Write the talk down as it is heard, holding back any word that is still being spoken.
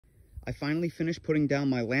I finally finished putting down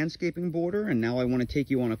my landscaping border, and now I want to take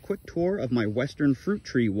you on a quick tour of my western fruit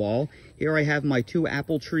tree wall. Here I have my 2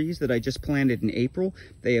 apple trees that I just planted in April.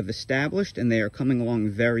 They have established and they are coming along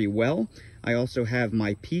very well. I also have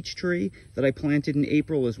my peach tree that I planted in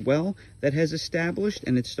April as well that has established,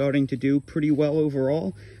 and it's starting to do pretty well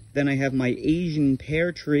overall. Then I have my Asian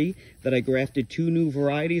pear tree that I grafted 2 new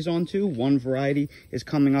varieties onto. One variety is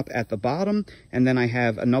coming up at the bottom, and then I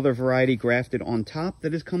have another variety grafted on top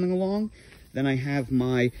that is coming along. Then I have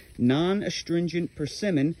my non-astringent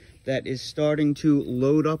persimmon that is starting to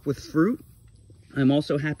load up with fruit. I'm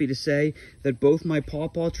also happy to say that both my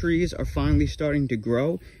pawpaw trees are finally starting to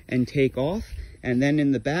grow and take off. And then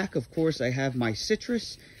in the back, of course, I have my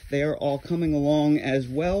citrus. They are all coming along as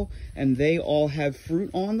well, and they all have fruit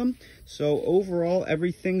on them. So overall,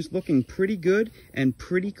 everything's looking pretty good and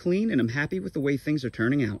pretty clean, and I'm happy with the way things are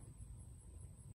turning out.